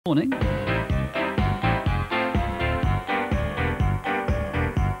Morning.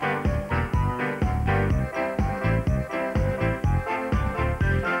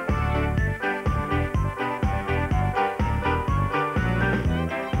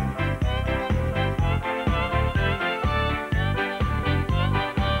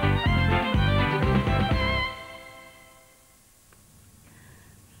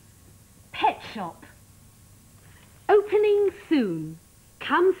 Pet shop. Opening soon.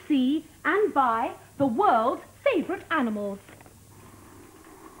 Come see and buy the world's favourite animals.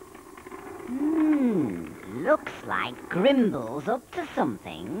 Looks like Grimble's up to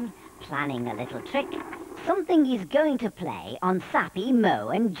something. Planning a little trick. Something he's going to play on Sappy, Mo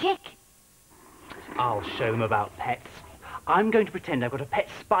and Jick. I'll show him about pets. I'm going to pretend I've got a pet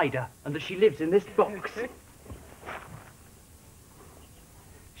spider and that she lives in this box.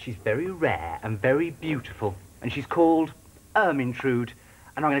 She's very rare and very beautiful, and she's called Ermintrude,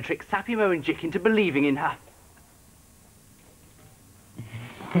 and I'm going to trick Sappy, Mo and Jick into believing in her.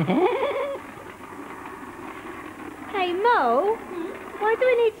 Hey, Mo, why do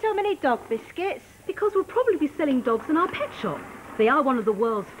we need so many dog biscuits? Because we'll probably be selling dogs in our pet shop. They are one of the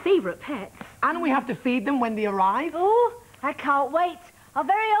world's favourite pets. And we have to feed them when they arrive. Oh, I can't wait. Our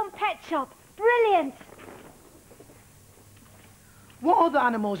very own pet shop. Brilliant. What other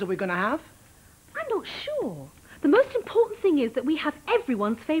animals are we going to have? I'm not sure. The most important thing is that we have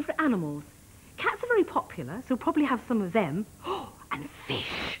everyone's favourite animals. Cats are very popular, so we'll probably have some of them. Oh, and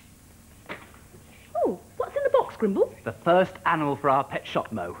fish. Oh, what's in the box, Grimble? The first animal for our pet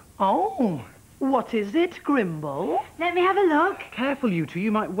shop, Mo. Oh, what is it, Grimble? Let me have a look. Careful, you two,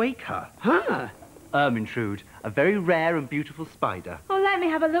 you might wake her. Huh? Ermintrude, a very rare and beautiful spider. Oh, let me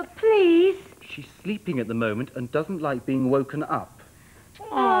have a look, please. She's sleeping at the moment and doesn't like being woken up.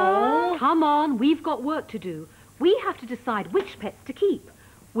 Oh. Come on, we've got work to do. We have to decide which pets to keep.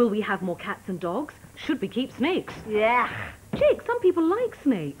 Will we have more cats and dogs? Should we keep snakes? Yeah. Jake, some people like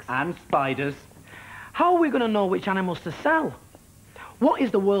snakes. And spiders. How are we going to know which animals to sell? What is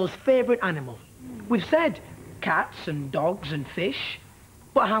the world's favourite animal? We've said cats and dogs and fish.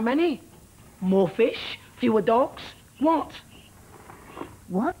 But how many? More fish? Fewer dogs? What?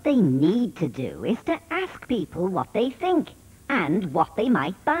 What they need to do is to ask people what they think and what they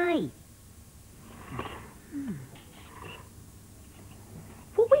might buy.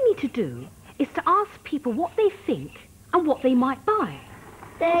 What we need to do is to ask people what they think and what they might buy.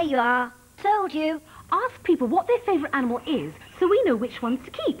 There you are. Told you. Ask people what their favourite animal is so we know which ones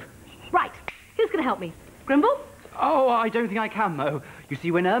to keep. Right, who's going to help me? Grimble? Oh, I don't think I can, Mo. You see,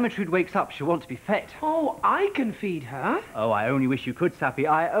 when Ermintrude wakes up, she'll want to be fed. Oh, I can feed her. Oh, I only wish you could, Sappy.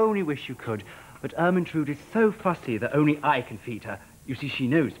 I only wish you could. But Ermintrude is so fussy that only I can feed her. You see, she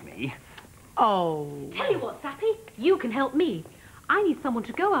knows me. Oh. Tell you what, Sappy, you can help me. I need someone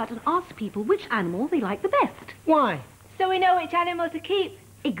to go out and ask people which animal they like the best. Why? So we know which animal to keep.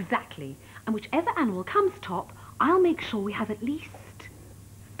 Exactly. And whichever animal comes top, I'll make sure we have at least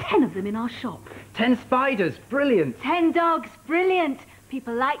 10 of them in our shop. 10 spiders. Brilliant. 10 dogs. Brilliant.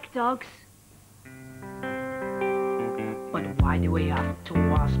 People like dogs. But why do we have to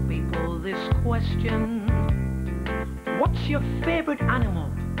ask people this question? What's your favourite animal,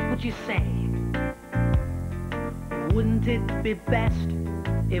 would you say? Wouldn't it be best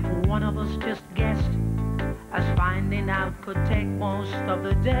if one of us just guessed, as finding out could take most of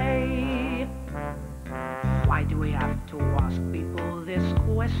the day? Why do we have to ask people this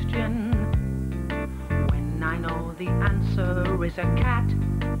question when I know the answer is a cat?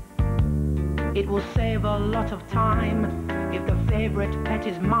 It will save a lot of time if the favourite pet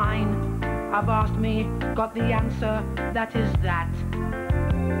is mine. I've asked me, got the answer, that is that.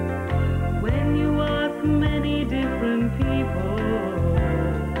 When you ask many different people,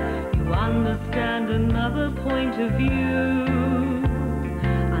 you understand another point of view.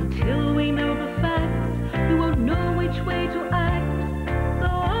 Until we know the facts, we won't know which way to act. So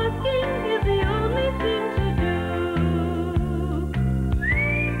asking is the only thing to do.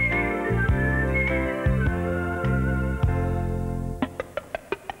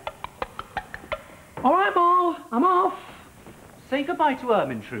 All right, Mo, I'm off. Say goodbye to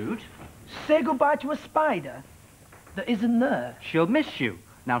Ermintrude. Say goodbye to a spider that isn't there. She'll miss you.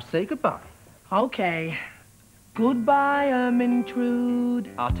 Now say goodbye. Okay. Goodbye, Ermintrude.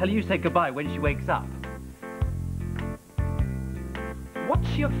 I'll tell you say goodbye when she wakes up.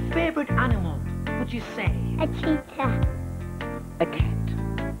 What's your favourite animal, would you say? A cheetah. A cat.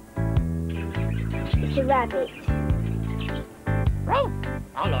 It's a rabbit.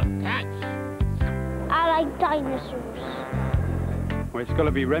 I like cats. I like dinosaurs. Well, it's got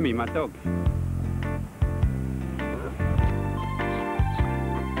to be Remy, my dog.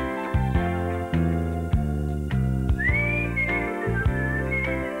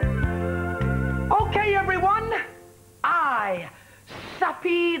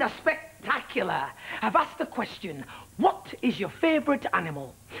 Sappy the Spectacular have asked the question, what is your favourite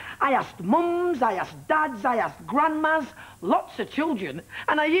animal? I asked mums, I asked dads, I asked grandmas, lots of children,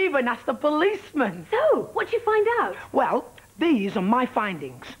 and I even asked a policeman. So, what'd you find out? Well, these are my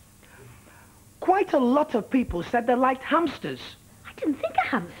findings. Quite a lot of people said they liked hamsters. I didn't think of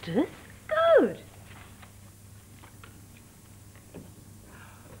hamsters. Good.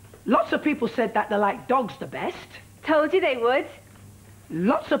 Lots of people said that they liked dogs the best. Told you they would.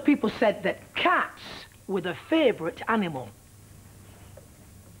 Lots of people said that cats were the favourite animal.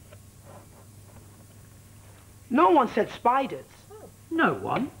 No one said spiders. No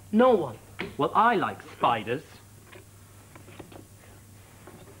one. No one. Well, I like spiders.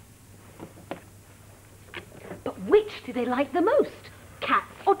 But which do they like the most? Cats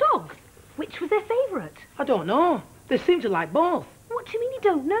or dogs? Which was their favourite? I don't know. They seem to like both. What do you mean you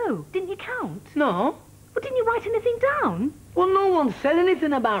don't know? Didn't you count? No. Well, didn't you write anything down? Well, no one said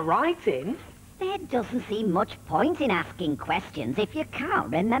anything about writing. There doesn't seem much point in asking questions if you can't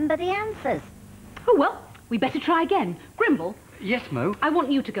remember the answers. Oh, well, we better try again. Grimble, Yes, Mo. I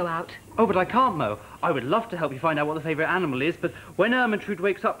want you to go out. Oh, but I can't, Mo. I would love to help you find out what the favourite animal is, but when Ermintrude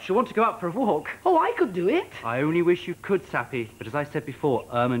wakes up, she'll want to go out for a walk. Oh, I could do it. I only wish you could, Sappy, but as I said before,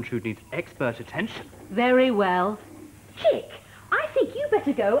 Ermintrude needs expert attention. Very well. Chick, I think you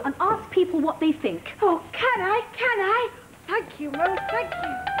better go and ask people what they think. Oh, can I? Can I? Thank you, Mo, thank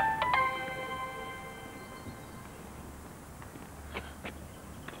you.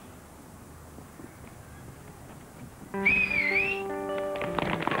 Now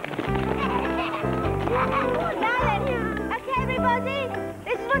then, okay, everybody,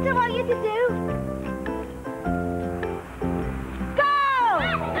 this is what I want you to do.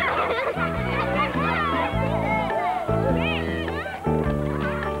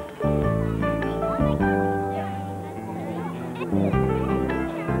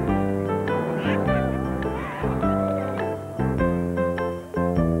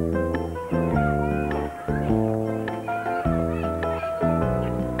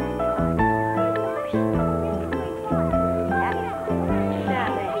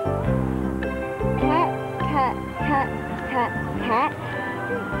 Cat.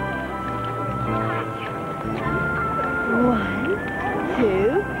 1,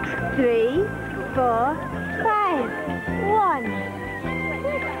 2, 3, 4, 5. 1.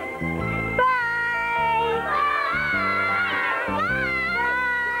 Bye!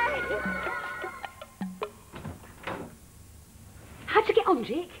 How'd you get on,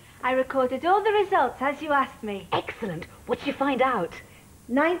 Chick? I recorded all the results as you asked me. Excellent. What'd you find out?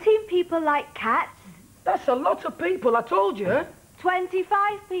 19 people like cats. That's a lot of people, I told you.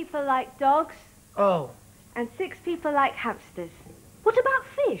 25 people like dogs. Oh. And 6 people like hamsters. What about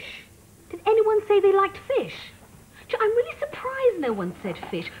fish? Did anyone say they liked fish? I'm really surprised no one said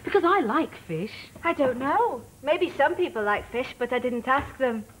fish, because I like fish. I don't know. Maybe some people like fish, but I didn't ask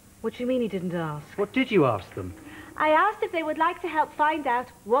them. What do you mean you didn't ask? What did you ask them? I asked if they would like to help find out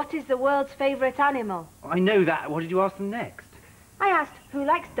what is the world's favourite animal. I know that. What did you ask them next? I asked who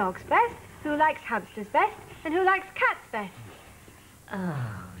likes dogs best, who likes hamsters best, and who likes cats best.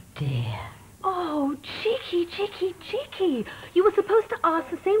 Oh, dear. Oh, Chicky, Chicky, Chicky. You were supposed to ask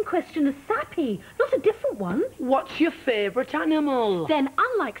the same question as Sappy, not a different one. What's your favourite animal? Then,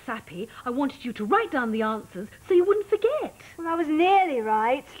 unlike Sappy, I wanted you to write down the answers so you wouldn't forget. Well, I was nearly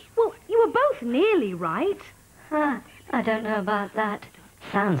right. Well, you were both nearly right. I don't know about that.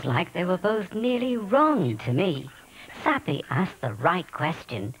 Sounds like they were both nearly wrong to me. Sappy asked the right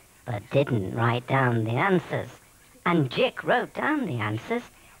question, but didn't write down the answers. And Jick wrote down the answers,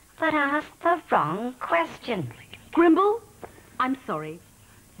 but asked the wrong question. Grimble, I'm sorry.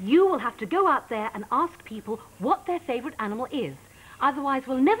 You will have to go out there and ask people what their favourite animal is. Otherwise,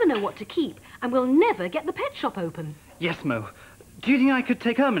 we'll never know what to keep, and we'll never get the pet shop open. Yes, Mo. Do you think I could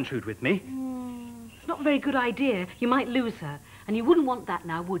take Ermintrude with me? It's not a very good idea. You might lose her, and you wouldn't want that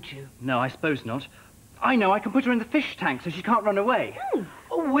now, would you? No, I suppose not. I know, I can put her in the fish tank so she can't run away.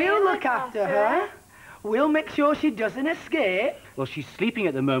 Oh, we'll look after her. We'll make sure she doesn't escape. Well, she's sleeping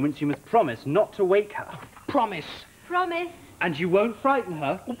at the moment, so you must promise not to wake her. Promise. Promise. And you won't frighten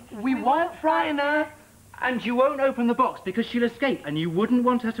her. We won't frighten her. And you won't open the box because she'll escape. And you wouldn't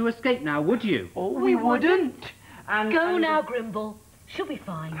want her to escape now, would you? Oh, we wouldn't. Go now, Grimble. She'll be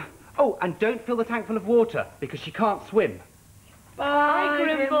fine. Oh, and don't fill the tank full of water because she can't swim. Bye,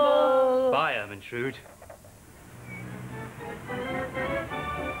 Grimble. Bye, Ermintrude.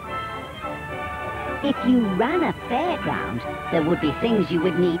 If you ran a fairground, there would be things you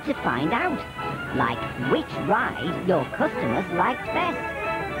would need to find out, like which ride your customers liked best.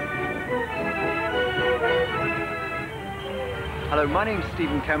 Hello, my name's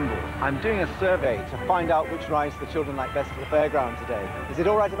Stephen Kemble. I'm doing a survey to find out which rides the children like best at the fairground today. Is it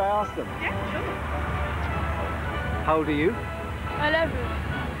all right if I ask them? Yeah, sure. How old are you? 11.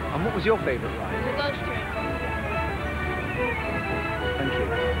 And what was your favourite ride? The ghost train. Thank you.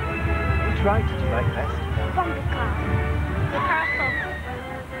 Which ride did you like best? Bumper car. The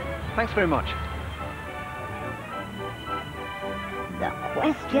carousel. Thanks very much. The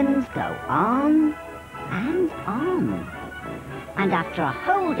questions go on and on. And after a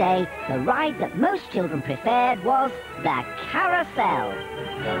whole day, the ride that most children preferred was the carousel.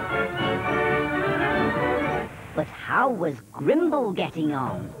 But how was Grimble getting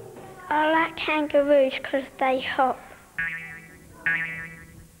on? I like kangaroos because they hop.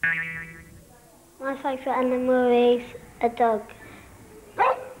 My favourite animal is a dog.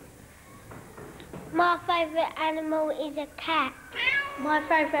 My favourite animal is a cat. My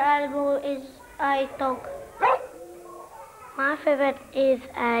favourite animal is a dog. My favourite is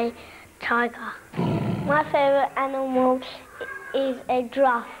a tiger. My favourite animal is a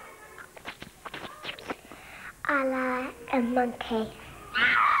giraffe. I like a monkey.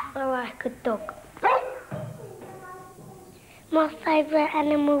 I like a dog. My favourite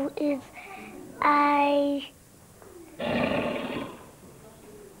animal is a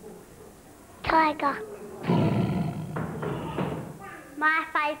tiger. My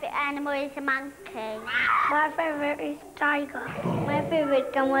favourite animal is a monkey. My favourite is tiger. My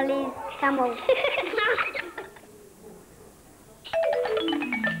favourite camel is camel.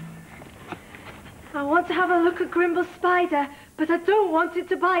 I want to have a look at Grimble's spider, but I don't want it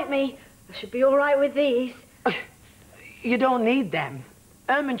to bite me. I should be all right with these. You don't need them.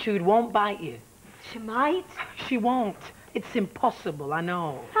 Ermintrude won't bite you. She might. She won't. It's impossible, I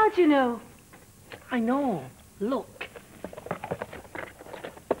know. How do you know? I know. Look.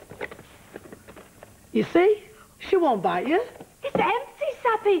 You see? She won't bite you. It's empty,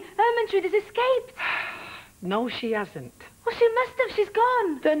 Sappy. Ermintrude has escaped. No, she hasn't. Well, she must have. She's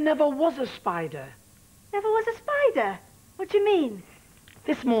gone. There never was a spider. Never was a spider? What do you mean?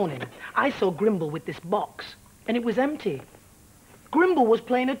 This morning, I saw Grimble with this box, and it was empty. Grimble was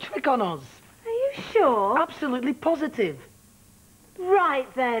playing a trick on us. Are you sure? Absolutely positive. Right,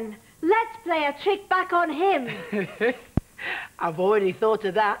 then. Let's play a trick back on him. I've already thought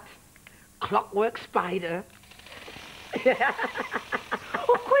of that. Clockwork spider.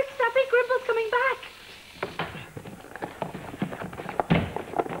 Oh, quick, Sappy. Grimble's coming back.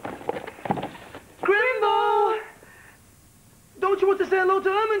 Grimble! Don't you want to say hello to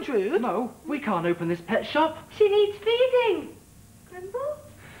Ermintrude? No, we can't open this pet shop. She needs feeding. Grimble?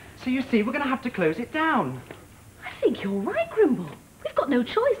 So you see, we're going to have to close it down. I think you're right, Grimble. We've got no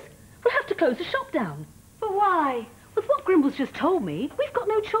choice. We'll have to close the shop down. But why? With what Grimble's just told me, we've got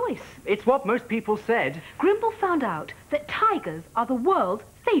no choice. It's what most people said. Grimble found out that tigers are the world's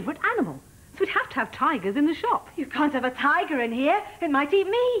favourite animal. So we'd have to have tigers in the shop. You can't have a tiger in here. It might eat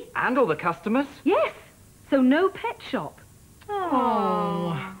me. And all the customers. Yes. So no pet shop.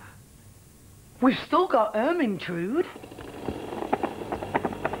 Oh. We've still got Ermintrude.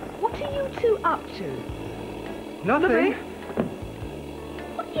 What are you two up to? Nothing.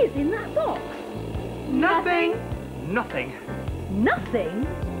 What is in that box? Nothing. Nothing. Nothing?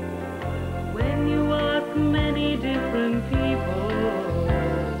 When you ask many different people,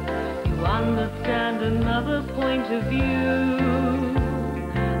 you understand another point of view.